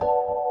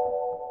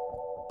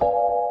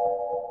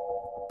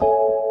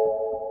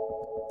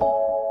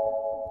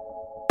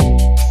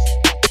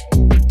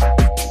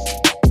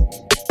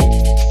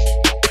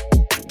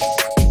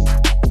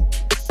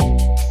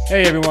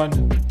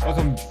everyone,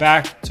 welcome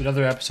back to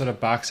another episode of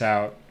Box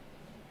Out.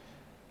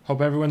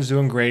 Hope everyone's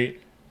doing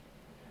great.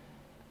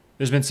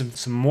 There's been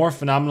some more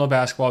phenomenal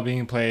basketball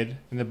being played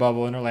in the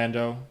bubble in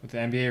Orlando with the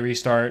NBA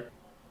restart.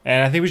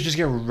 And I think we should just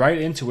get right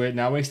into it,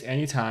 not waste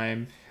any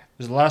time.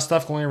 There's a lot of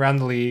stuff going around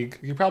the league.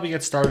 We can probably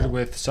get started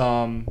with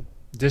some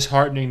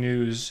disheartening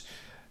news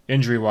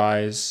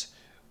injury-wise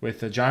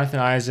with Jonathan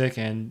Isaac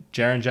and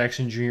Jaren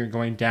Jackson Jr.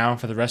 going down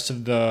for the rest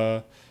of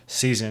the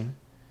season.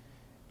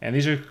 And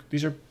these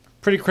are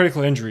pretty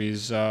critical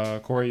injuries.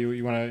 Cory,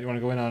 you want to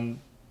go in on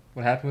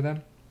what happened with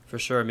them? For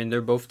sure. I mean, they're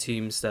both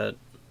teams that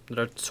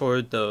are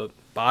toward the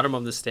bottom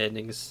of the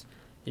standings.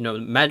 You know,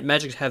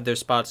 Magic have their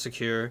spot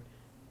secure,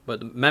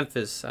 but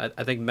Memphis, I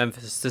think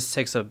Memphis, this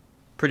takes a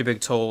pretty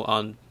big toll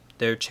on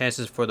their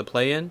chances for the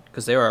play-in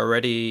because they are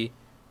already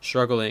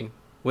struggling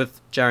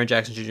with Jaren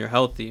Jackson Jr.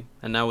 healthy,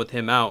 and now with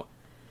him out.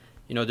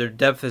 You know, their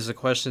depth is a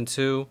question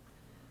too.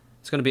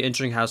 It's going to be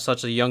interesting how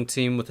such a young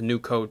team with a new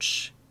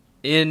coach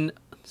in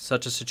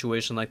such a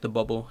situation like the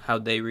bubble, how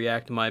they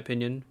react, in my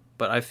opinion.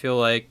 But I feel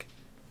like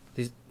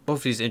both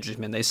of these injuries,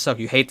 man, they suck.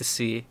 You hate to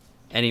see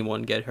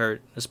anyone get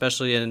hurt,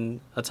 especially in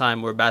a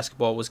time where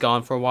basketball was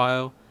gone for a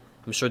while.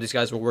 I'm sure these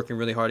guys were working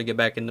really hard to get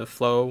back in the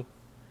flow.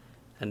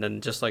 And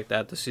then just like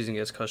that, the season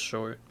gets cut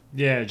short.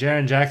 Yeah,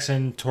 Jaren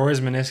Jackson tore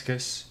his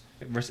meniscus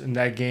in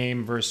that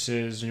game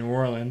versus New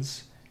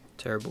Orleans.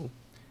 Terrible.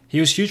 He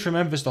was huge for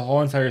Memphis the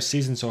whole entire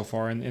season so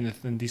far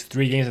in these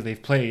 3 games that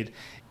they've played.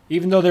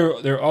 Even though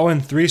they're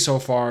 0-3 so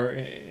far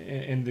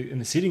in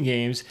the seeding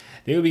games,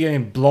 they would be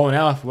getting blown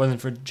out if it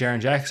wasn't for Jaren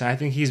Jackson. I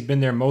think he's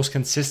been their most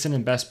consistent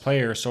and best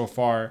player so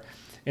far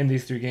in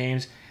these 3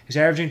 games. He's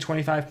averaging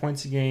 25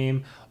 points a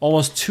game,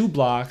 almost 2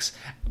 blocks.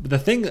 But the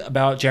thing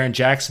about Jaren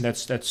Jackson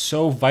that's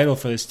so vital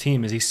for this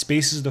team is he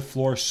spaces the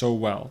floor so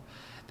well.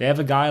 They have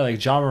a guy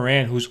like Ja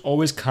Morant who's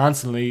always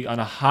constantly on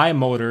a high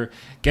motor,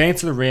 getting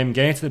to the rim,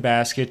 getting to the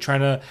basket, trying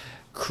to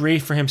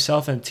create for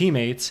himself and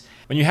teammates.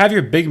 When you have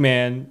your big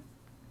man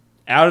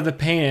out of the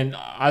paint and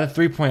out of the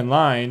three-point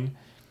line,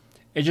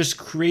 it just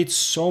creates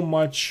so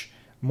much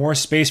more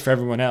space for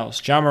everyone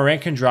else. Ja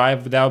Morant can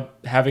drive without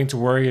having to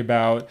worry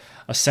about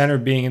a center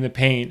being in the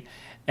paint.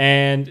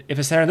 And if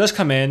a center does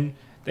come in,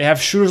 they have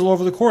shooters all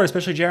over the court,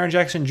 especially Jaren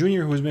Jackson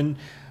Jr., who's been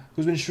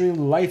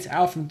shooting lights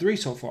out from 3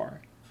 so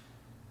far.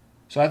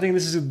 So I think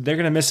they're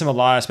going to miss him a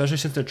lot, especially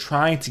since they're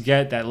trying to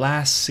get that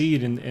last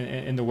seed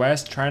in the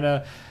West, trying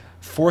to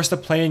force the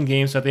play-in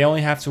game so that they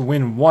only have to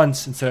win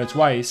once instead of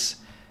twice.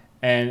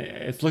 And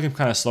it's looking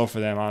kind of slow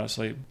for them,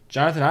 honestly.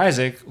 Jonathan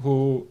Isaac,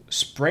 who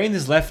sprained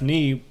his left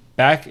knee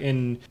back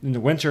in the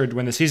winter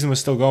when the season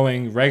was still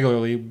going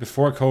regularly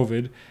before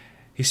COVID,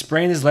 he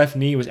sprained his left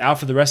knee, was out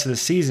for the rest of the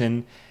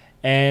season.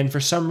 And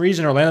for some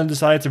reason, Orlando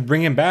decided to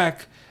bring him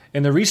back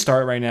in the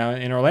restart right now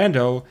in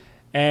Orlando.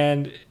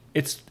 And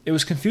it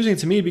was confusing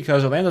to me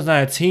because Orlando's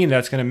not a team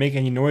that's going to make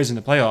any noise in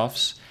the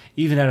playoffs,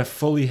 even at a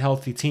fully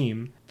healthy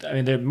team. I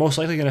mean, they're most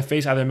likely going to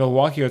face either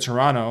Milwaukee or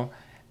Toronto.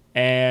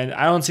 And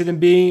I don't see them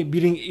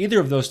beating either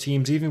of those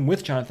teams, even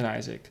with Jonathan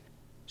Isaac.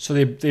 So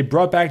they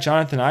brought back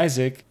Jonathan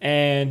Isaac,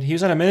 and he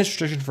was on a minutes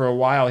restriction for a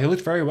while. He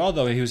looked very well,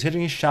 though. He was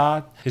hitting his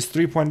shot. His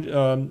three-point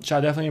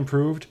shot definitely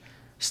improved.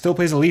 Still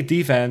plays elite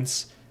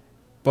defense,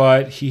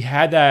 but he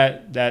had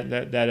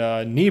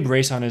that knee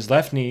brace on his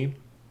left knee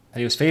that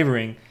he was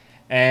favoring,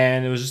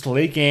 and it was just a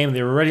late game.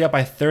 They were already up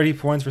by 30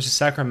 points versus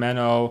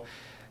Sacramento.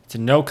 It's a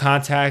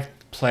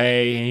no-contact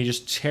play, and he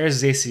just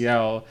tears his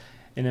ACL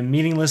in a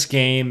meaningless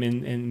game,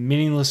 in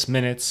meaningless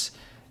minutes.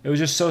 It was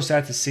just so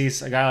sad to see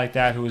a guy like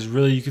that who was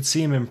really, you could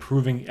see him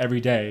improving every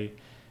day.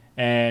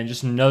 And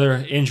just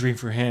another injury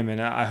for him.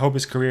 And I hope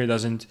his career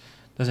doesn't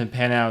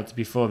pan out to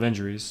be full of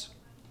injuries.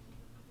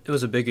 It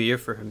was a bigger year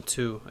for him,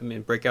 too. I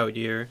mean, breakout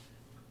year.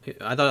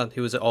 I thought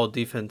he was an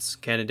all-defense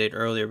candidate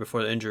earlier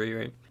before the injury,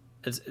 right?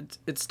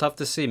 It's tough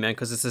to see, man,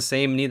 because it's the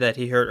same knee that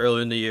he hurt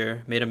earlier in the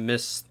year. Made him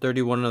miss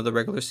 31 of the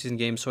regular season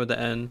games toward the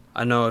end.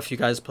 I know if you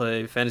guys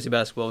play fantasy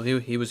basketball,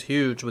 he was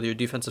huge with your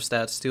defensive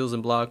stats, steals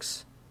and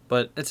blocks.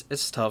 But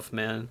it's tough,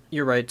 man.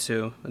 You're right,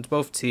 too. It's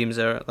both teams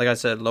that are, like I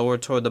said, lower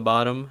toward the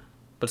bottom.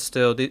 But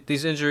still,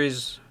 these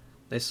injuries,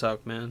 they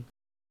suck, man.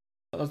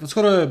 Let's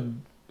go to a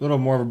little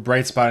more of a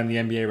bright spot in the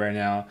NBA right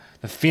now.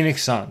 The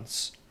Phoenix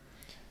Suns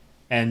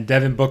and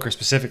Devin Booker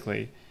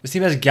specifically. This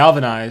team has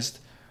galvanized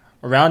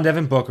around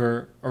Devin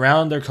Booker,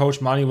 around their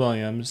coach Monty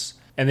Williams,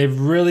 and they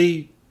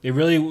really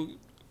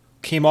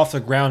came off the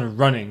ground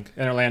running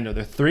in Orlando.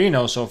 They're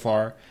 3-0 so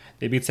far.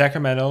 They beat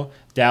Sacramento,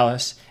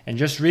 Dallas, and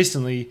just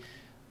recently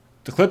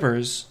the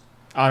Clippers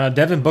on a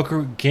Devin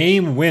Booker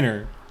game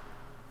winner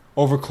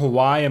over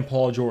Kawhi and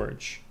Paul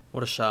George.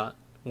 What a shot.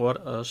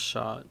 What a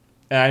shot.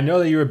 And I know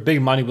that you're a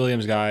big Monty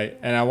Williams guy,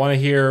 and I want to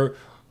hear,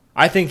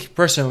 I think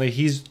personally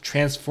he's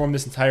transformed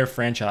this entire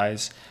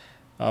franchise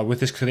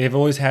with this, because they've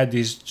always had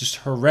these just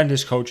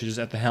horrendous coaches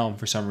at the helm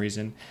for some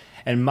reason.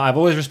 And I've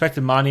always respected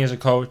Monty as a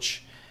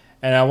coach,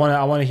 and I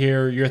want to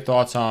hear your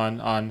thoughts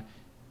on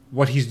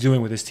what he's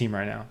doing with his team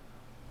right now.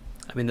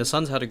 I mean, the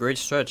Suns had a great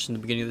stretch in the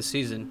beginning of the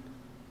season,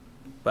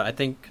 but I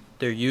think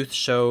their youth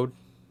showed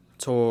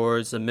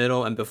towards the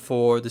middle and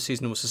before the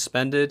season was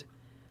suspended.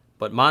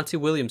 But Monty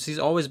Williams, he's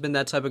always been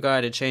that type of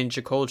guy to change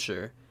the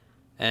culture.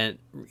 And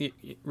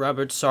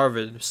Robert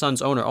Sarver,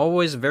 Suns owner,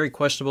 always very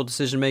questionable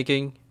decision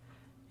making.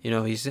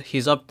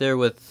 He's up there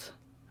with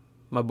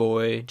my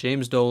boy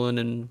James Dolan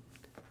and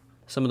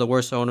some of the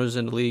worst owners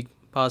in the league,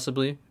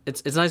 possibly.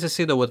 It's nice to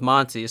see, though, with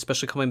Monty,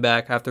 especially coming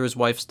back after his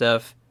wife's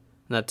death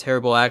and that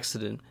terrible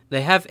accident.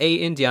 They have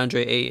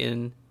DeAndre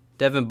Ayton,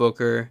 Devin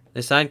Booker.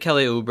 They signed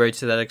Kelly Oubre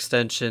to that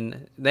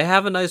extension. They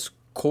have a nice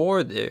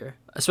core there,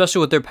 especially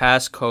with their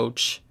past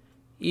coach,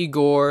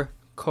 Igor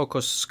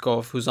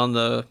Kokoskov, who's on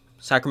the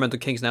Sacramento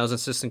Kings now as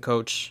assistant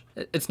coach.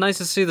 It's nice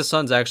to see the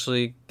Suns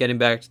actually getting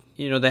back.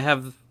 They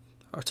have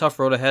a tough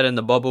road ahead in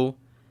the bubble.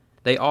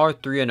 They are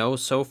 3-0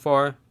 so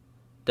far.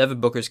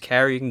 Devin Booker's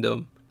carrying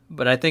them,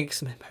 but I think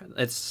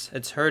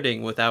it's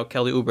hurting without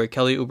Kelly Oubre.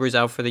 Kelly Oubre's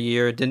out for the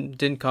year.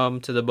 Didn't come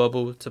to the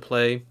bubble to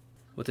play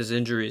with his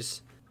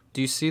injuries.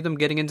 Do you see them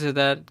getting into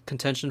that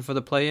contention for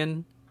the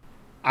play-in?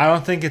 I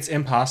don't think it's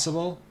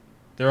impossible.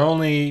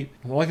 Looking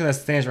at the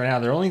standings right now,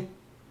 they're only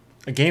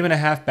a game and a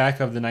half back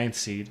of the 9th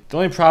seed. The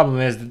only problem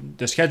is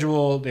the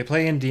schedule. They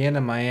play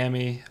Indiana,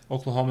 Miami,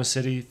 Oklahoma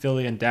City,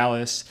 Philly, and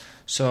Dallas.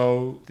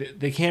 So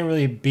they can't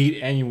really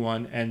beat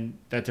anyone, and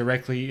that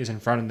directly is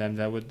in front of them.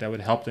 That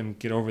would help them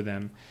get over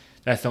them.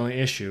 That's the only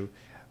issue.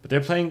 But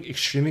they're playing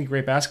extremely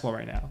great basketball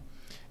right now.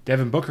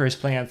 Devin Booker is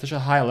playing at such a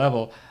high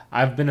level.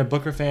 I've been a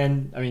Booker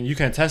fan. I mean, you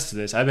can attest to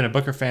this. I've been a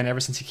Booker fan ever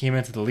since he came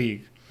into the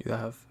league. You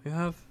have.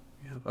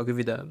 I'll give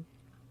you that.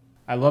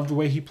 I love the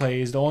way he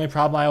plays. The only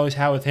problem I always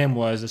had with him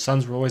was the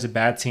Suns were always a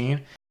bad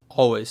team.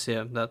 Always,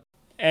 yeah. That.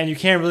 And you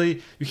can't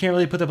really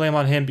put the blame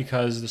on him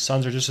because the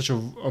Suns are just such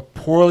a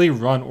poorly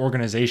run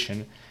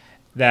organization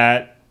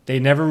that they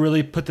never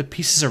really put the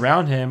pieces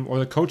around him or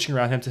the coaching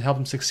around him to help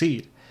him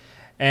succeed.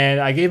 And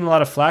I gave him a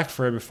lot of flack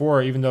for it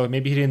before, even though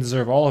maybe he didn't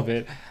deserve all of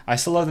it. I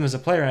still love him as a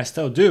player, and I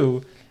still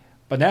do.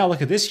 But now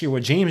look at this year,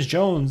 what James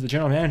Jones, the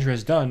general manager,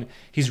 has done.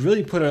 He's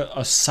really put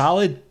a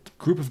solid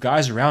group of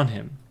guys around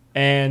him.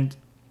 And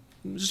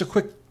just a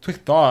quick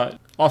thought,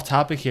 off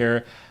topic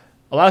here.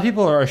 A lot of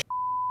people are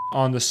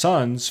on the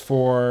Suns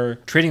for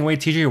trading away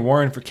TJ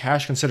Warren for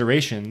cash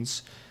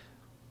considerations,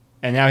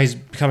 and now he's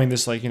becoming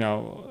this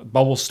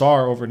bubble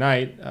star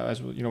overnight,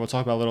 as we'll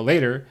talk about a little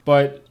later.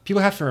 But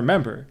people have to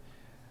remember,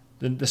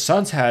 the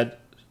Suns had,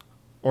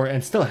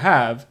 and still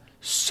have,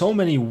 so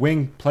many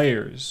wing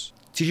players.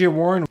 TJ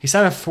Warren, he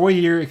signed a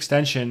 4-year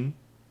extension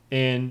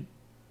in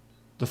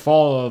the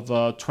fall of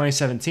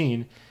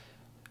 2017,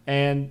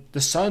 and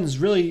the Suns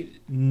really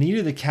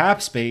needed the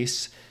cap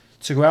space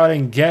to go out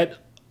and get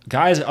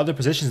guys at other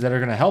positions that are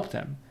going to help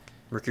them.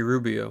 Ricky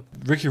Rubio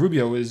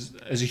is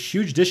a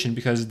huge addition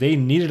because they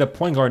needed a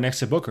point guard next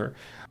to Booker.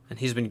 And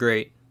he's been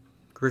great.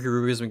 Ricky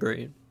Rubio's been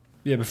great.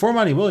 Yeah, before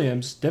Monty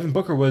Williams, Devin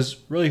Booker was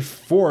really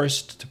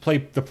forced to play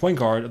the point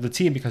guard of the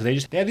team because they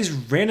have these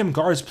random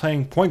guards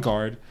playing point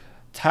guard.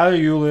 Tyler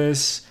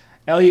Ulis,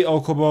 Elliot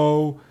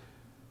Okobo,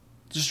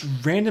 just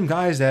random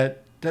guys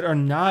that are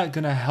not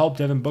going to help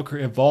Devin Booker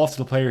evolve to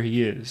the player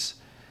he is.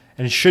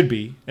 And it should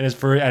be, and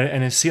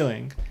his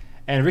ceiling.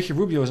 And Ricky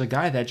Rubio is a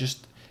guy that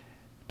just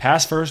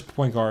pass first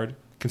point guard,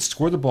 can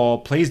score the ball,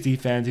 plays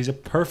defense. He's a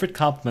perfect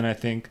complement, I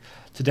think,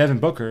 to Devin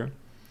Booker.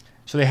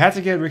 So they had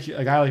to get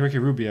a guy like Ricky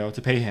Rubio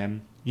to pay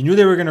him. You knew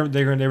they were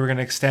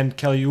gonna extend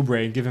Kelly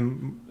Oubre and give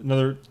him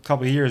another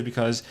couple of years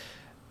because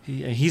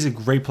he's a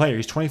great player.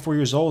 He's 24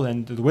 years old,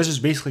 and the Wizards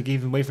basically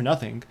gave him away for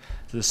nothing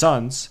to the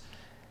Suns,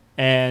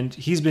 and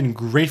he's been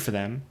great for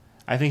them.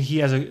 I think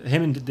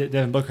him and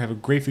Devin Booker have a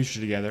great future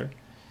together.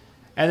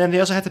 And then they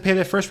also had to pay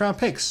their first round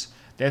picks.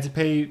 They had to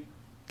pay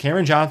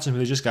Cameron Johnson, who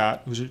they just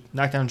got, who's a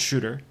knockdown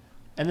shooter.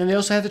 And then they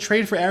also had to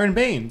trade for Aaron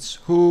Baines,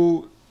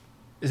 who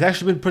has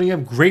actually been putting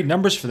up great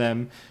numbers for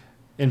them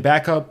in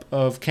backup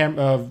of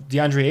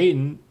DeAndre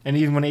Ayton. And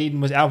even when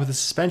Ayton was out with the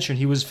suspension,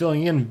 he was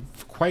filling in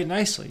quite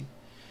nicely.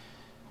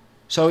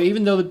 So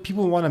even though the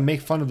people want to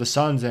make fun of the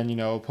Suns and,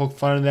 poke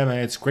fun at them, and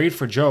it's great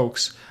for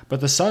jokes,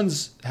 but the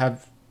Suns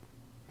have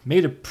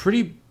made a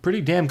pretty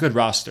damn good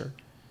roster.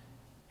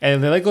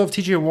 And they let go of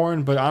TJ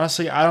Warren, but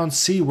honestly, I don't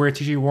see where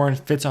TJ Warren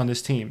fits on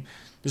this team.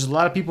 There's a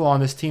lot of people on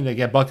this team that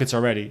get buckets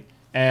already.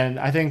 And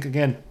I think,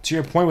 again, to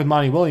your point with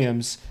Monty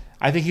Williams,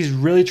 I think he's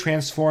really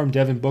transformed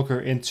Devin Booker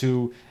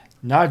into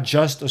not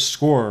just a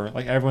scorer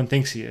like everyone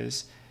thinks he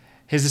is.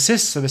 His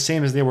assists are the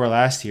same as they were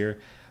last year.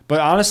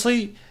 But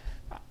honestly,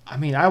 I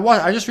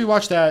just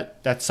rewatched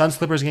that Suns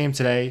Clippers game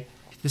today.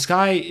 This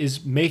guy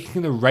is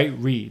making the right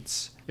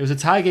reads. It was a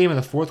tie game in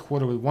the fourth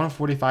quarter with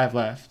 1:45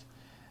 left.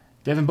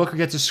 Devin Booker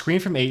gets a screen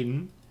from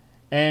Ayton,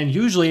 and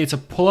usually it's a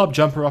pull-up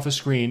jumper off a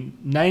screen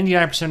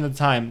 99% of the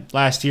time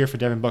last year for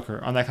Devin Booker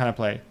on that kind of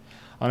play.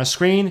 On a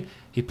screen,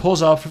 he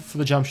pulls up for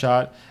the jump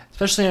shot,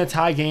 especially in a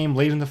tie game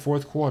late in the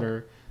fourth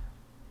quarter.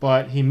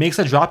 But he makes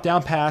a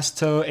drop-down pass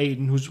to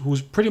Ayton,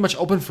 who's pretty much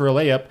open for a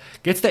layup,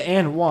 gets the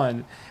and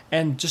one,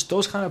 and just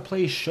those kind of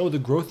plays show the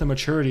growth and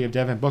maturity of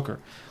Devin Booker,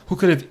 who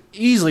could have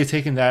easily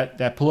taken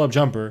that pull-up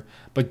jumper,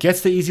 but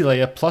gets the easy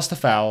layup plus the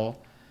foul.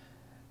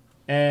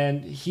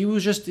 And he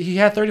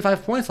had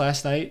 35 points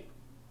last night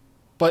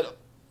but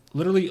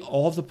literally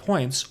all of the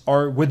points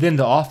are within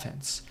the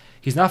offense.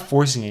 He's not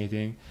forcing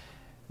anything,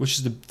 which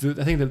is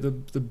I think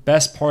the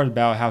best part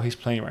about how he's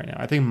playing right now.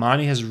 I think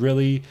Monty has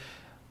really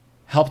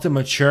helped him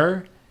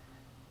mature,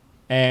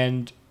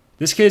 and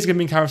this kid is going to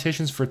be in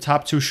conversations for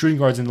top 2 shooting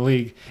guards in the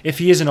league, if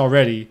he isn't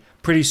already,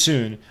 pretty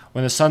soon,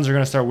 when the Suns are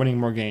going to start winning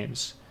more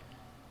games.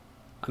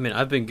 I mean,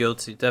 I've been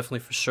guilty, definitely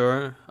for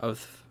sure,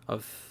 of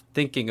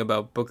thinking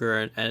about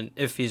Booker and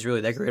if he's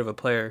really that great of a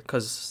player,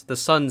 because the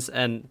Suns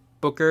and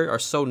Booker are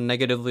so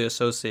negatively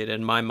associated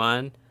in my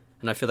mind,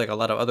 and I feel like a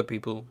lot of other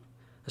people,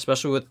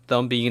 especially with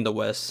them being in the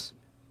West,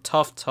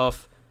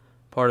 tough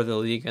part of the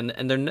league, and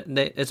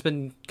it's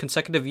been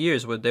consecutive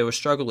years where they were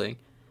struggling,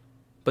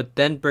 but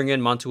then bring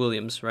in Monty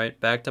Williams, right?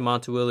 Back to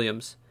Monty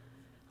Williams.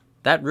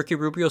 That Ricky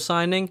Rubio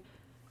signing,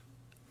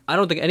 I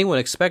don't think anyone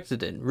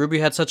expected it.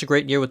 Rubio had such a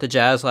great year with the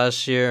Jazz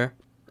last year.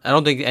 I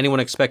don't think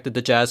anyone expected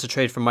the Jazz to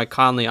trade for Mike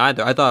Conley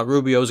either. I thought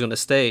Rubio was going to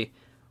stay.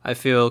 I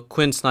feel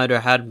Quinn Snyder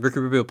had Ricky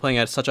Rubio playing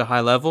at such a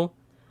high level,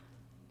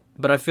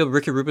 but I feel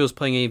Ricky Rubio is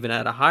playing even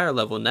at a higher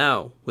level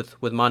now with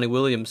Monty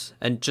Williams,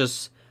 and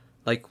just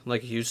like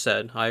you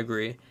said, I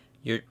agree.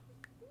 You're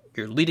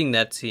leading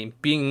that team,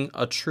 being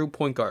a true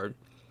point guard,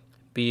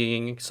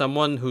 being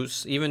someone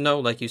who's, even though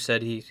like you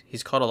said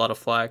he's caught a lot of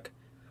flack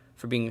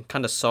for being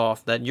kind of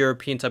soft, that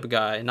European type of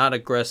guy, not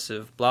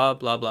aggressive, blah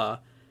blah blah,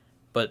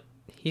 but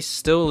he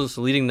still is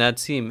leading that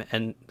team,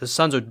 and the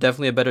Suns are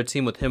definitely a better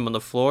team with him on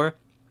the floor.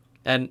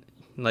 And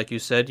like you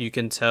said, you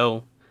can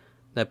tell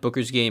that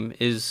Booker's game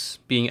is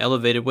being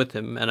elevated with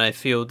him, and I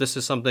feel this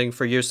is something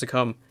for years to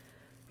come.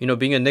 You know,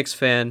 being a Knicks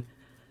fan,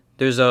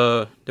 there was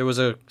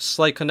a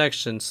slight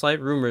connection,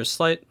 slight rumors,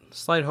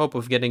 slight hope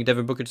of getting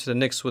Devin Booker to the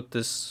Knicks with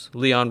this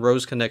Leon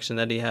Rose connection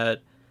that he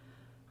had.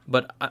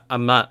 But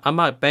I'm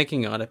not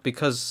banking on it,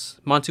 because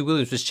Monty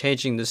Williams is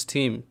changing this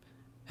team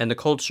and the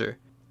culture.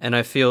 And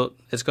I feel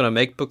it's going to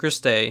make Booker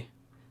stay.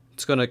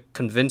 It's going to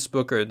convince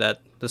Booker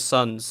that the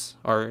Suns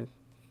are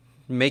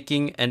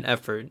making an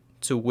effort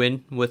to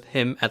win with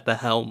him at the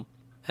helm.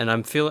 And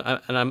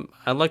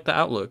I like the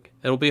outlook.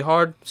 It'll be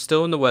hard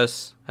still in the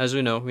West, as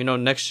we know. We know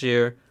next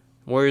year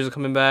Warriors are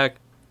coming back.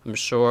 I'm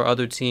sure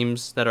other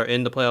teams that are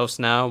in the playoffs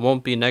now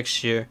won't be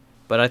next year.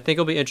 But I think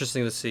it'll be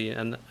interesting to see,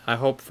 and I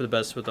hope for the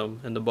best for them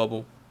in the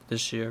bubble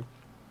this year.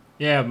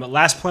 Yeah, but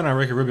last point on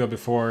Ricky Rubio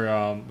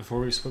before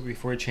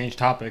we change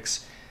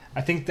topics.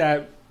 I think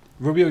that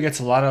Rubio gets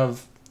a lot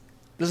of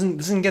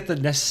doesn't get the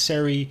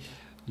necessary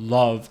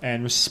love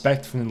and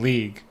respect from the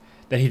league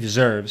that he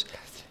deserves.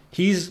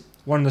 He's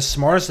one of the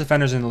smartest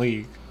defenders in the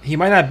league. He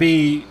might not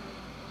be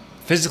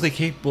physically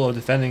capable of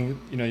defending,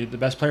 the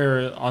best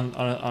player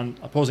on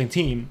opposing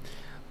team,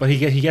 but he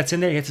gets in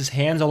there, he gets his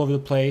hands all over the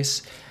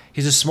place.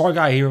 He's a smart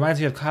guy. He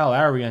reminds me of Kyle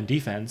Lowry on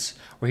defense,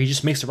 where he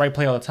just makes the right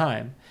play all the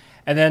time.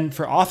 And then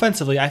for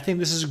offensively, I think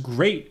this is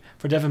great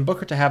for Devin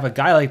Booker to have a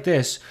guy like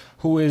this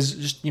who is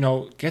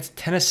just, gets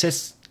 10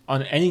 assists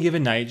on any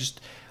given night,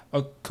 just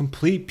a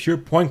complete pure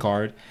point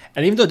guard.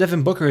 And even though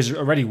Devin Booker is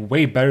already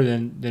way better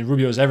than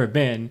Rubio's ever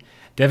been,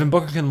 Devin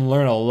Booker can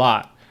learn a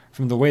lot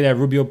from the way that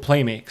Rubio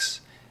play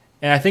makes.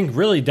 And I think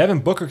really Devin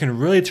Booker can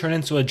really turn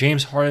into a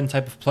James Harden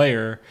type of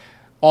player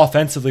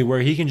offensively, where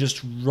he can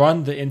just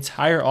run the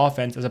entire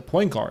offense as a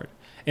point guard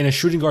in a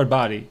shooting guard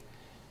body.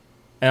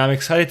 And I'm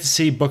excited to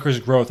see Booker's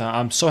growth.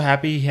 I'm so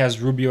happy he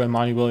has Rubio and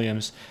Monty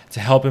Williams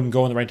to help him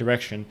go in the right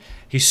direction.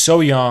 He's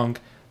so young,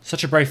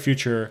 such a bright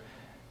future,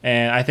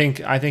 and I think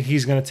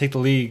he's going to take the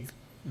league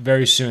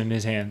very soon in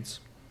his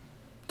hands.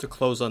 To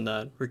close on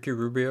that, Ricky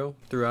Rubio,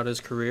 throughout his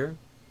career,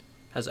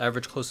 has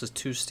averaged close to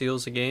 2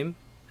 steals a game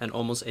and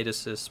almost 8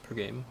 assists per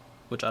game,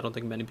 which I don't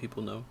think many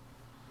people know.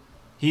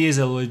 He is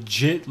a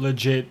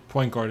legit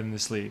point guard in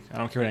this league. I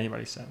don't care what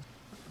anybody says.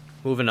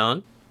 Moving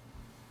on.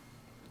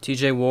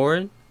 TJ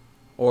Warren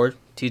or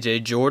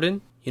TJ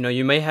Jordan.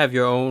 You may have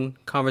your own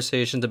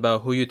conversations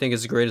about who you think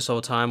is the greatest of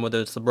all time,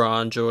 whether it's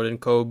LeBron, Jordan,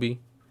 Kobe,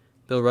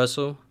 Bill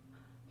Russell.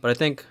 But I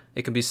think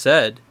it can be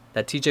said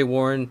that TJ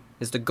Warren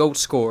is the GOAT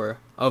scorer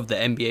of the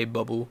NBA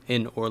bubble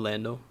in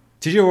Orlando.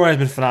 TJ Warren has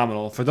been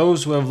phenomenal. For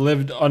those who have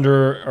lived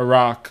under a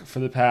rock for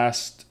the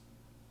past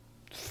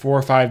 4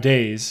 or 5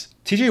 days,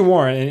 TJ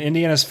Warren, in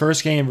Indiana's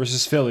first game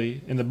versus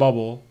Philly in the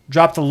bubble,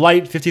 dropped a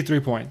light 53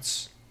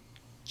 points.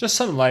 Just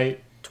something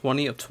light.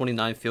 20 of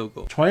 29 field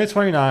goals. 20 of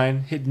 29,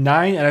 hit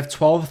 9 out of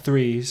 12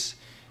 threes,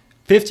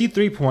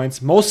 53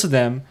 points, most of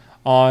them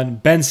on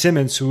Ben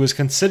Simmons, who was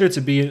considered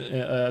to be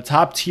a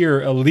top-tier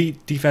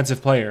elite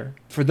defensive player.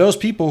 For those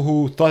people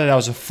who thought that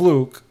was a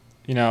fluke,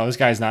 this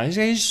guy's not. He's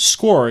a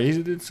scorer. He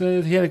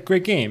had a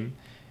great game.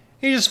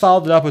 He just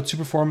followed it up with 2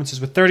 performances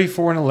with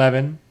 34 and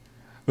 11,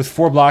 with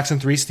 4 blocks and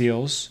 3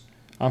 steals,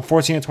 on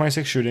 14 and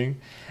 26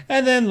 shooting.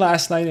 And then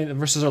last night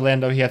versus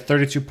Orlando, he had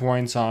 32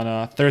 points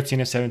on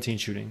 13 of 17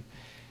 shooting.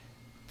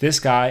 This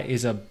guy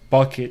is a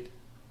bucket,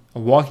 a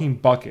walking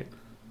bucket.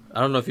 I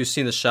don't know if you've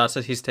seen the shots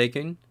that he's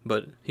taking,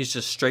 but he's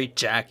just straight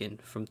jacking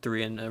from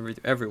 3 and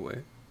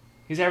everywhere.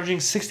 He's averaging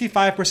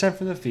 65%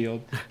 from the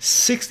field,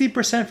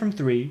 60% from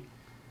 3.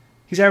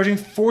 He's averaging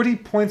 40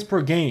 points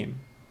per game.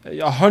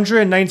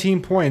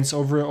 119 points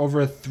over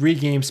a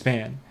 3-game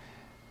span.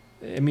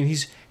 I mean,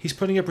 he's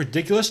putting up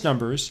ridiculous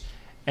numbers,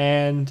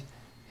 and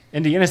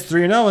Indiana's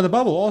 3-0 in the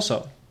bubble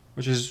also,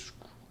 which is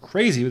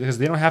crazy because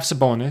they don't have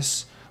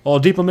Sabonis.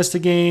 Oladipo missed a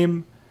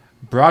game,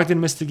 Brogdon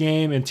missed a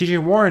game, and T.J.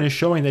 Warren is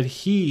showing that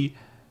he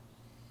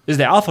is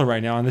the alpha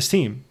right now on this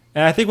team.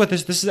 And I think what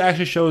this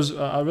actually shows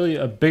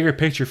a bigger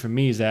picture for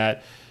me is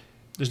that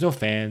there's no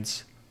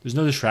fans, there's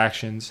no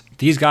distractions.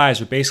 These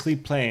guys are basically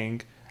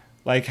playing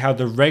like how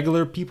the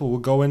regular people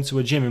would go into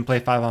a gym and play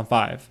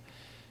 5-on-5.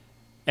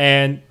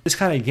 And this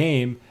kind of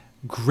game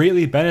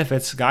greatly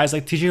benefits guys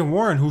like T.J.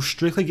 Warren who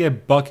strictly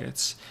get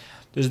buckets.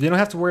 They don't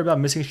have to worry about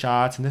missing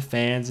shots and the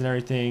fans and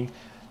everything.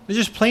 They're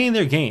just playing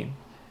their game.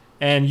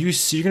 And you're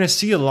going to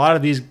see a lot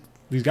of these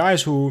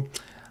guys who,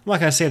 I'm not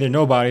going to say they're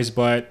nobodies,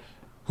 but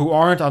who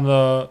aren't on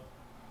the,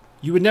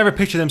 you would never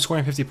picture them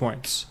scoring 50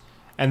 points.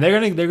 And they're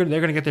going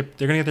to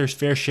get their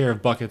fair share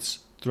of buckets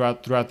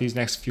throughout these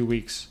next few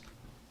weeks.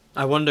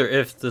 I wonder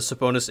if the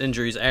Sabonis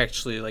injury is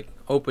actually like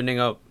opening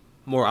up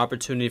more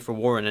opportunity for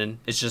Warren, and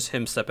it's just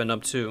him stepping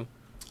up too.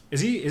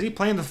 Is he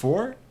playing the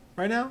 4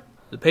 right now?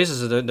 The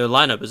Pacers, their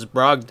lineup is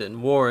Brogdon,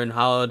 Warren,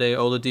 Holiday,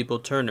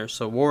 Oladipo, Turner.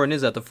 So Warren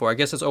is at the 4. I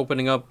guess it's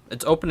opening up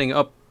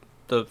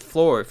the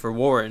floor for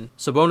Warren.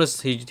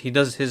 Sabonis, he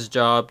does his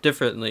job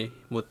differently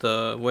with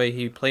the way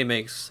he play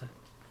makes.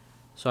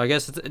 So I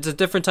guess it's a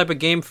different type of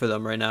game for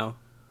them right now,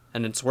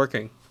 and it's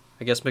working.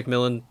 I guess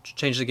McMillan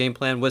changed the game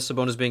plan with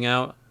Sabonis being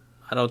out.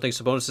 I don't think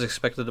Sabonis is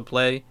expected to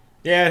play.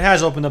 Yeah, it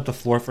has opened up the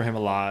floor for him a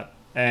lot.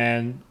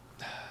 And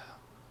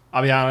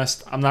I'll be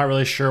honest, I'm not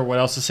really sure what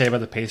else to say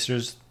about the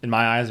Pacers. In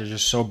my eyes, they're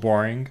just so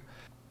boring.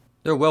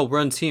 They're a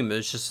well-run team.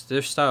 It's just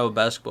their style of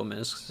basketball, man,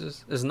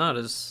 is not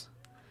as...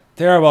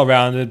 They're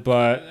well-rounded,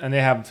 and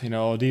they have,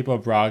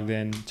 Oladipo,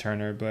 Brogdon,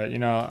 Turner. But,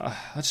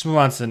 let's just move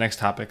on to the next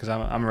topic because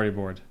I'm already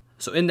bored.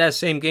 So in that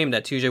same game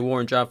that T.J.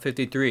 Warren dropped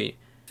 53,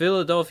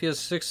 Philadelphia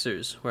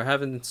Sixers were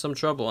having some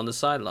trouble on the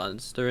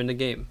sidelines during the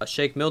game.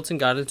 Shake Milton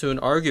got into an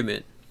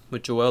argument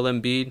with Joel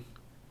Embiid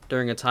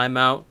during a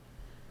timeout.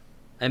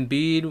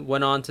 Embiid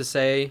went on to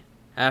say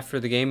after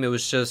the game it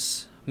was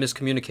just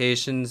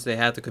miscommunications. They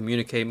had to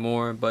communicate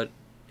more. But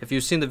if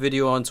you've seen the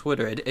video on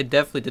Twitter, it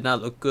definitely did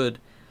not look good,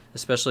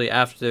 especially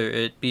after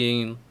it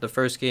being the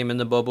first game in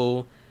the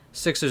bubble.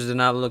 Sixers did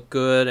not look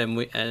good,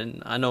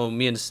 and I know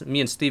me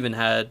and Steven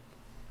had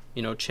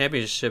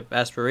championship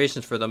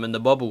aspirations for them in the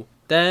bubble.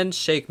 Then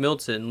Shake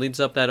Milton leads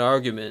up that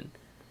argument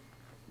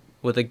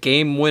with a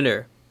game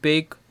winner,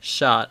 big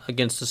shot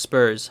against the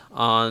Spurs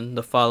on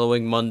the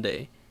following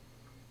Monday.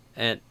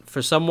 And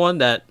for someone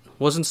that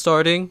wasn't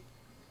starting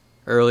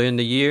early in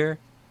the year,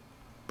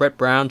 Brett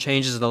Brown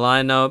changes the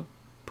lineup,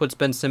 puts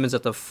Ben Simmons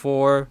at the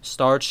 4,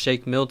 starts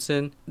Shake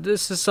Milton.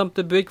 This is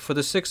something big for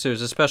the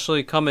Sixers,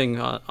 especially coming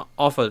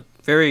off a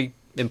very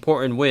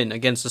important win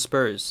against the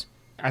Spurs.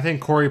 I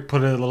think Cory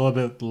put it a little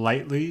bit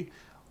lightly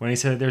when he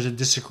said there's a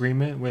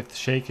disagreement with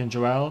Shake and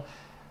Joel.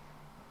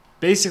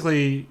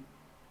 Basically,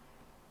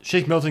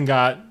 Shake Milton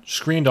got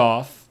screened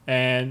off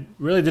and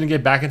really didn't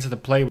get back into the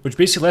play, which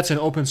basically lets an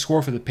open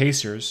score for the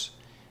Pacers.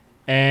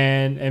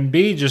 And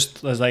Embiid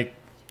just was like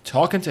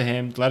talking to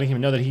him, letting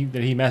him know that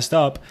he messed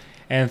up,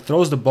 and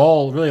throws the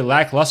ball really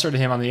lackluster to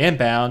him on the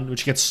inbound,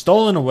 which gets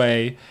stolen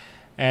away,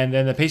 and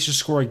then the Pacers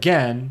score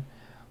again,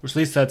 which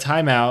leads to a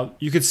timeout.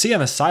 You could see on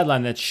the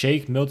sideline that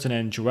Shake, Milton,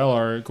 and Joel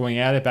are going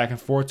at it back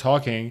and forth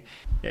talking.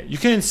 You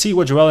couldn't see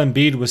what Joel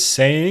Embiid was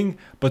saying,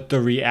 but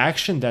the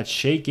reaction that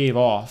Shake gave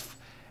off,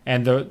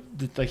 and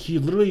he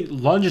literally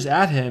lunges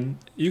at him,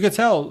 you could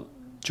tell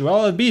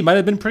Joel Embiid might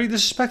have been pretty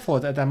disrespectful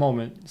at that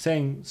moment,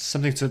 saying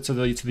something to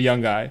the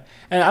young guy.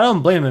 And I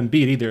don't blame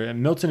Embiid either.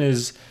 And Milton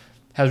has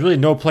really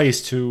no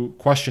place to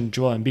question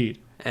Joel Embiid.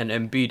 And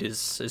Embiid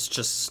is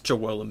just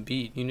Joel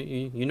Embiid.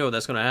 You know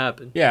that's going to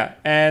happen. Yeah,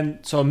 and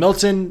so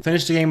Milton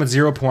finished the game with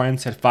 0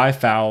 points, had 5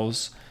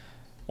 fouls,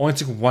 only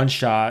took 1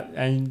 shot,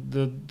 and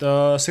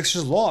the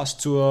Sixers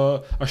lost to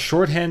a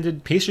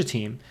shorthanded Pacer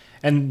team,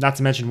 and not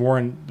to mention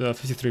Warren, the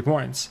 53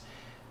 points.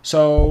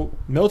 So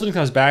Milton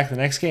comes back the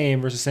next game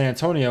versus San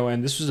Antonio,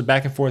 and this was a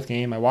back-and-forth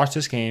game. I watched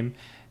this game,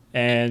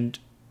 and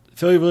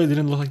Philly really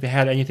didn't look like they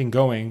had anything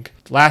going.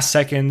 Last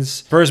seconds,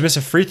 Spurs missed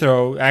a free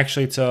throw,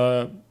 actually,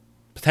 to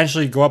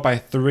potentially go up by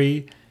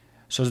 3.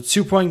 So it's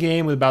a 2-point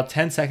game with about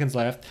 10 seconds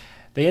left.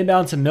 They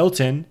inbound to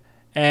Milton,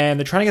 and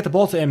they're trying to get the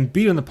ball to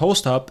Embiid on the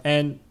post-up,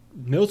 and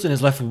Milton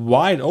is left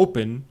wide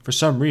open for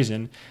some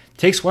reason.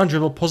 Takes one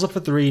dribble, pulls up for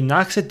 3,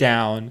 knocks it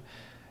down.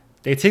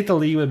 They take the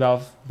lead with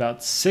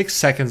about 6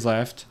 seconds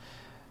left.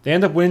 They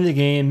end up winning the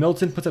game.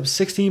 Milton puts up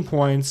 16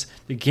 points,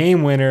 the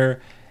game winner,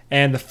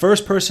 and the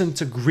first person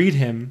to greet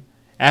him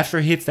after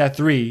he hits that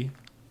 3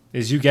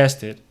 is, you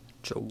guessed it,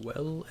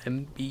 Joel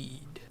Embiid.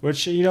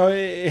 Which,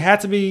 it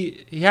had to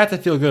be, he had to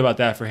feel good about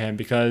that for him,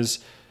 because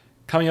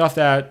coming off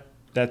that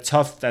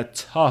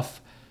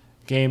tough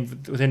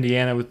game with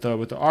Indiana with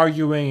the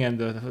arguing and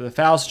the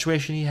foul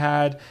situation he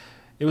had,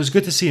 it was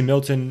good to see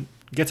Milton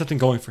get something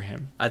going for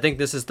him. I think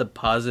this is the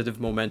positive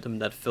momentum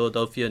that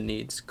Philadelphia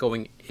needs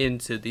going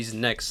into these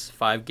next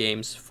 5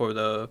 games for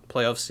the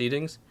playoff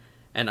seedings.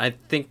 And I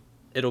think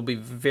it'll be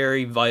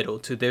very vital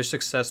to their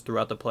success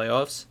throughout the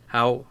playoffs,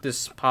 how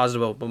this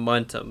positive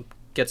momentum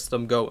gets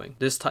them going.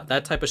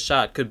 That type of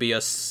shot could be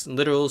a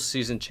literal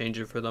season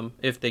changer for them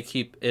if they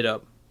keep it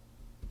up.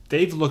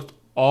 They've looked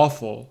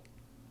awful.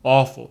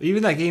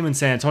 Even that game in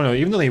San Antonio,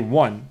 even though they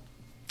won,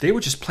 they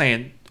were just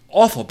playing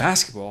awful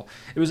basketball.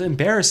 It was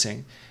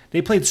embarrassing.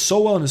 They played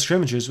so well in the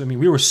scrimmages. I mean,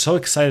 we were so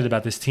excited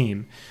about this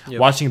team. Yep.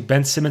 Watching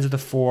Ben Simmons at the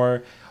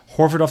 4,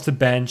 Horford off the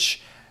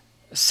bench,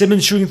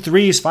 Simmons shooting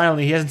threes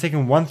finally. He hasn't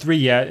taken 1 3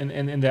 yet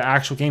in the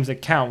actual games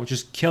that count, which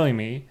is killing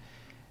me.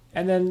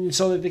 And then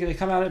so they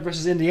come out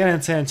versus Indiana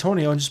and San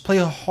Antonio and just play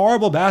a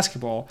horrible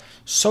basketball.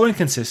 So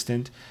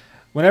inconsistent.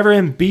 Whenever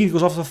Embiid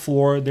goes off the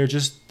floor, they're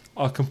just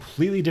a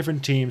completely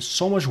different team,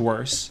 so much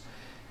worse.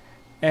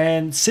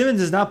 And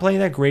Simmons is not playing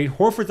that great.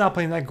 Horford's not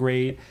playing that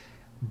great.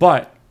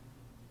 But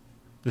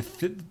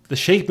the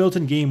Shake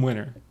Milton game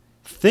winner,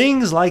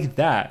 things like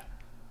that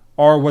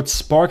are what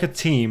spark a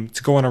team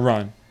to go on a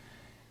run.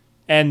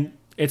 And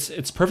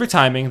it's perfect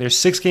timing. There's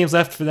 6 games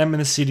left for them in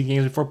the seeding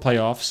games before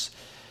playoffs.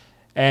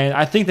 And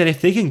I think that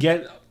if they can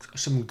get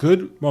some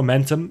good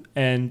momentum,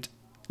 and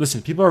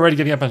listen, people are already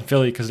giving up on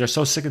Philly because they're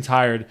so sick and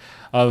tired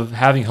of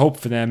having hope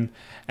for them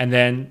and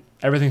then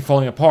everything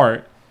falling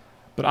apart.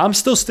 But I'm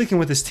still sticking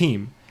with this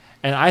team.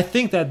 And I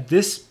think that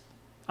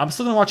I'm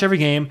still going to watch every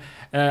game.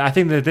 And I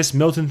think that this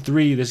Milton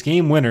 3, this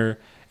game winner,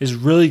 is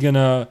really going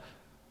to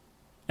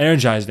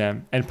energize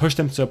them and push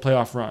them to a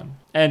playoff run.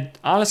 And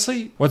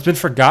honestly, what's been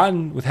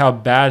forgotten with how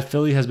bad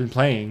Philly has been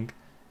playing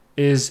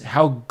is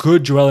how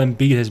good Joel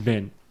Embiid has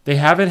been. They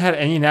haven't had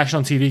any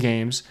national TV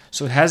games,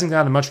 so it hasn't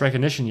gotten much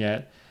recognition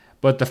yet.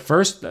 But the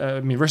first,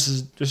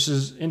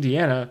 versus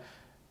Indiana,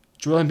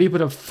 Joel Embiid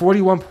put up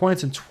 41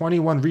 points and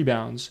 21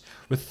 rebounds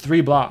with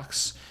 3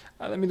 blocks.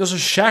 I mean, those are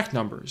Shaq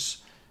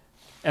numbers.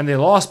 And they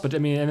lost, but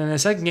and in the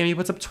second game, he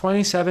puts up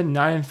 27,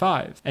 9, and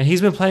 5. And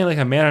he's been playing like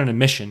a man on a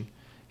mission.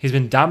 He's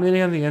been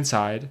dominating on the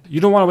inside. You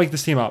don't want to wake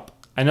this team up.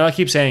 I know I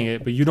keep saying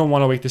it, but you don't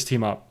want to wake this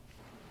team up.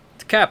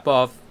 To cap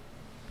off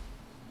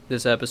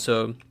this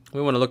episode,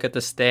 we want to look at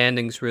the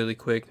standings really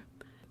quick.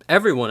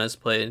 Everyone has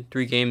played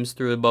 3 games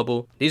through the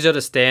bubble. These are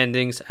the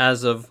standings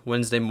as of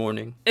Wednesday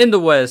morning. In the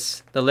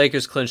West, the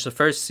Lakers clinched the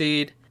 1st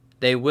seed.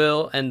 They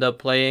will end up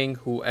playing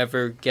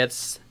whoever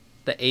gets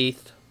the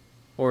 8th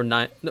or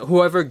 9th,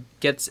 whoever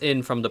gets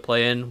in from the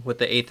play-in with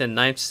the 8th and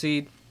 9th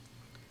seed.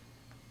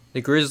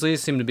 The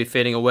Grizzlies seem to be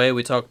fading away.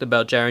 We talked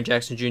about Jaren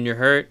Jackson Jr.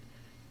 hurt.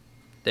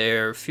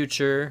 Their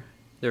future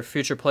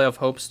playoff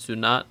hopes do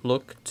not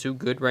look too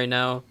good right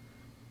now.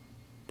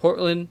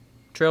 Portland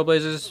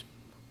Trailblazers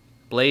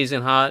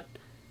blazing hot.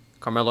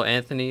 Carmelo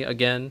Anthony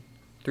again.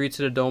 3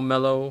 to the dome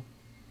Melo.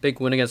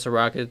 Big win against the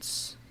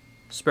Rockets.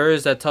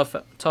 Spurs, that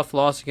tough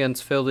loss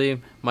against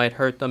Philly might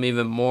hurt them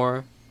even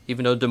more,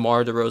 even though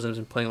DeMar DeRozan has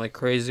been playing like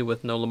crazy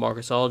with no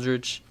LaMarcus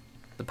Aldridge.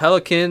 The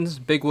Pelicans,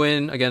 big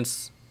win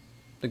against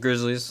the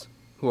Grizzlies,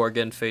 who are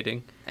again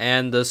fading.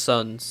 And the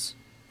Suns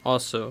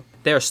also.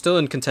 They are still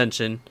in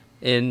contention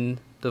in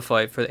the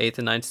fight for the 8th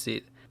and 9th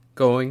seed.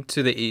 Going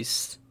to the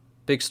East.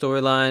 Big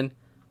storyline.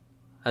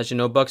 As you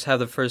know, Bucks have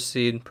the 1st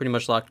seed pretty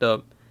much locked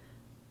up.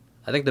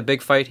 I think the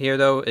big fight here,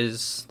 though,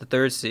 is the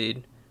 3rd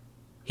seed.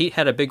 Heat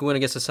had a big win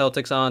against the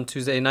Celtics on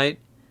Tuesday night.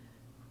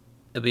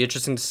 It'll be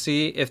interesting to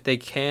see if they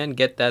can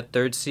get that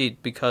 3rd seed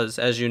because,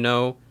 as you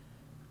know,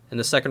 in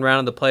the second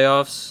round of the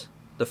playoffs,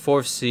 the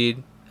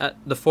 4th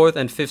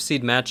and 5th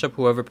seed matchup,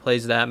 whoever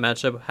plays that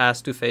matchup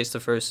has to face the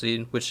 1st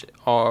seed, which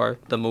are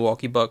the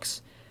Milwaukee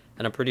Bucks.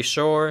 And I'm pretty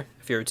sure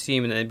if you're a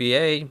team in the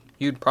NBA,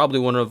 you'd probably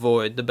want to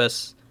avoid the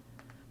best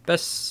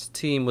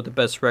team with the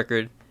best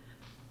record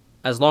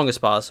as long as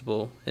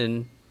possible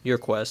in your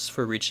quest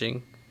for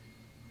reaching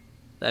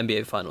the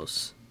NBA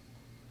Finals.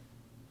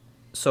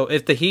 So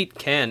if the Heat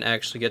can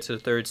actually get to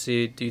the 3rd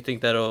seed, do you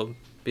think that'll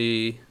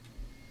be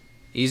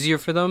easier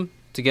for them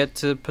to get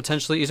to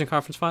potentially Eastern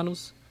Conference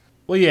Finals?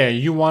 Well, yeah,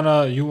 you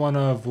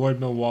wanna avoid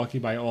Milwaukee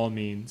by all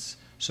means.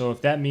 So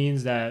if that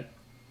means that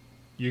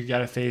you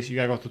gotta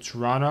go to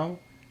Toronto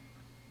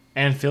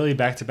and Philly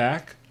back to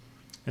back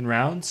in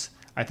rounds,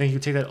 I think you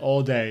take that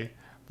all day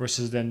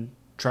versus then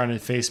trying to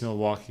face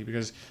Milwaukee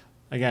because,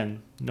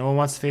 again, no one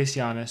wants to face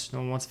Giannis. No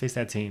one wants to face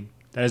that team.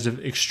 That is an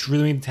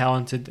extremely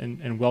talented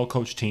and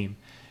well-coached team.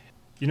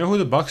 You know who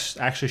the Bucks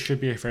actually should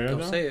be afraid of?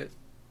 Don't say it.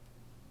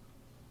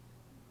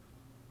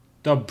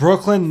 The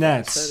Brooklyn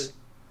Nets.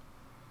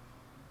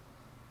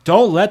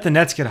 Don't let the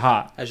Nets get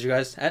hot. As you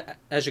guys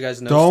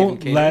know,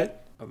 don't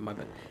let. Oh, my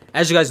bad.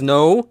 As you guys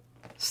know,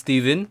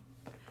 Steven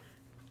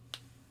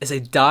is a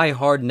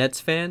die-hard Nets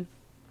fan.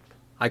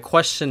 I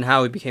question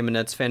how he became a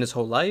Nets fan his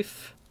whole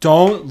life.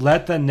 Don't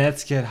let the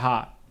Nets get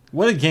hot.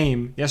 What a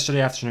game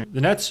yesterday afternoon.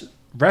 The Nets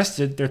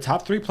rested their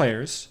top 3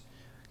 players,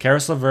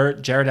 Karis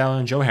LeVert, Jared Allen,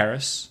 and Joe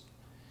Harris.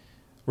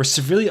 Were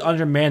severely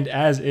undermanned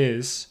as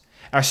is.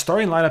 Our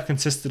starting lineup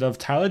consisted of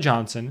Tyler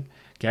Johnson,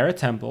 Garrett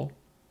Temple,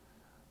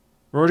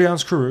 Rodion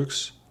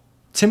Kurucs,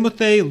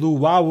 Timothy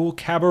Luwawu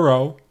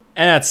Cabarro,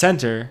 and at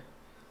center,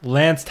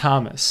 Lance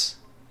Thomas.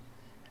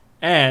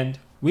 And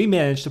we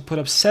managed to put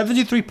up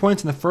 73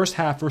 points in the first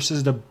half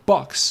versus the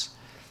Bucks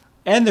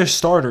and their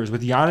starters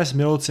with Giannis,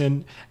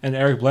 Middleton, and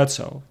Eric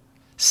Bledsoe.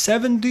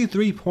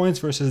 73 points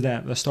versus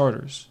them, the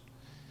starters.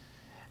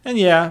 And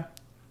yeah,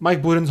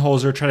 Mike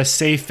Budenholzer tried to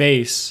save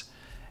face,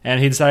 and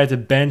he decided to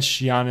bench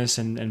Giannis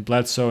and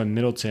Bledsoe and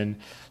Middleton,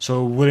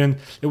 so it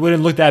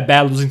wouldn't look that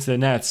bad losing to the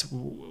Nets.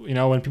 You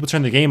know, when people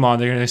turn the game on,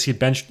 they're going to see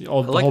the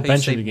whole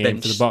bench in the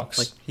game for the Bucks.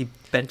 Like he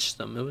benched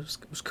them. It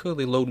was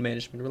clearly load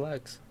management.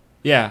 Relax.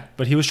 Yeah,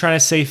 but he was trying to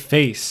save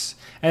face.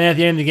 And at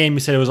the end of the game, he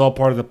said it was all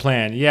part of the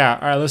plan. Yeah,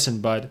 all right, listen,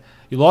 bud.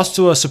 You lost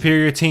to a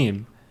superior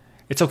team.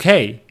 It's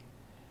okay.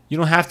 You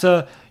don't have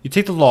to. You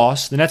take the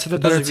loss. The Nets are the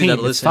better team.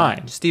 It's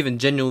fine. Steven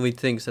genuinely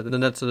thinks that the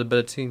Nets are the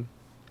better team.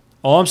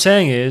 All I'm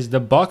saying is the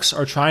Bucks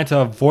are trying to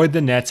avoid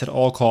the Nets at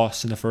all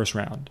costs in the first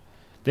round.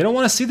 They don't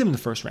want to see them in the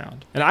first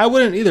round. And I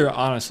wouldn't either,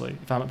 honestly,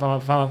 if I'm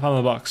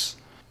the Bucks.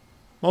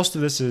 Most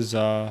of this is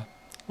a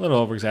little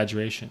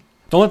over-exaggeration.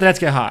 Don't let the Nets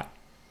get hot.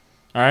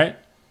 All right?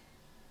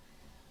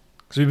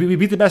 Because we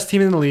beat the best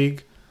team in the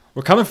league.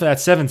 We're coming for that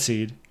 7th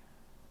seed.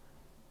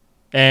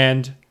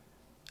 And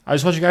I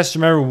just want you guys to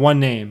remember one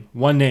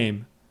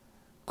name.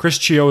 Chris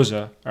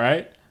Chiozza, all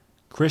right?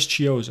 Chris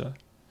Chiozza.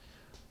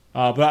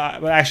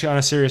 But actually, on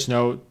a serious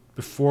note,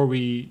 before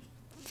we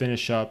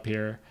finish up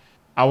here,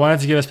 I wanted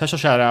to give a special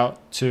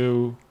shout-out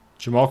to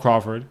Jamal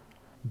Crawford.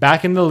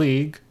 Back in the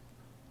league,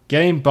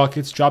 getting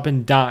buckets,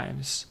 dropping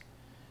dimes.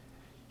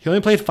 He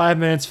only played 5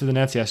 minutes for the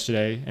Nets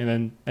yesterday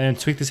and then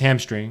tweaked his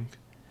hamstring.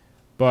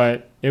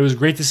 But it was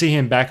great to see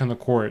him back on the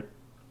court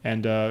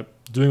and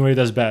doing what he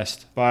does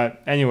best.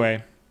 But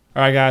anyway,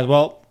 all right, guys.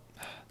 Well,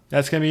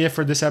 that's going to be it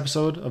for this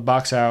episode of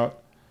Box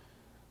Out.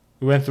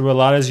 We went through a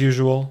lot as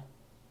usual.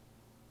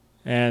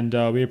 And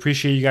we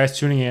appreciate you guys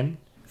tuning in.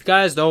 If you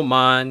guys don't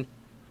mind,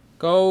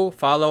 go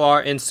follow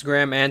our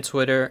Instagram and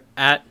Twitter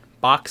at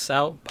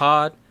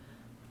BoxOutPod.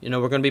 You know,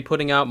 we're going to be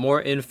putting out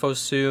more info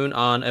soon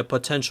on a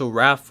potential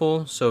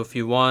raffle. So if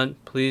you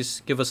want,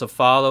 please give us a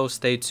follow.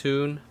 Stay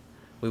tuned.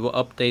 We will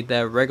update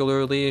that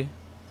regularly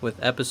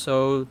with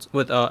episodes,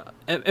 with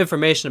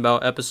information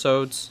about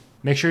episodes.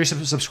 Make sure you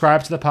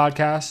subscribe to the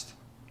podcast.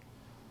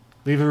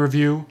 Leave a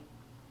review.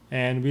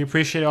 And we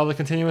appreciate all the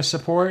continuous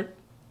support.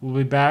 We'll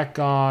be back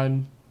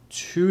on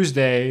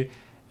Tuesday.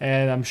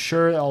 And I'm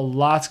sure a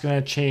lot's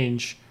going to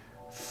change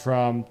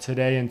from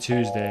today and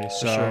Tuesday.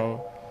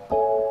 So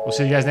we'll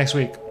see you guys next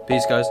week.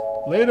 Peace, guys.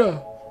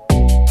 Later.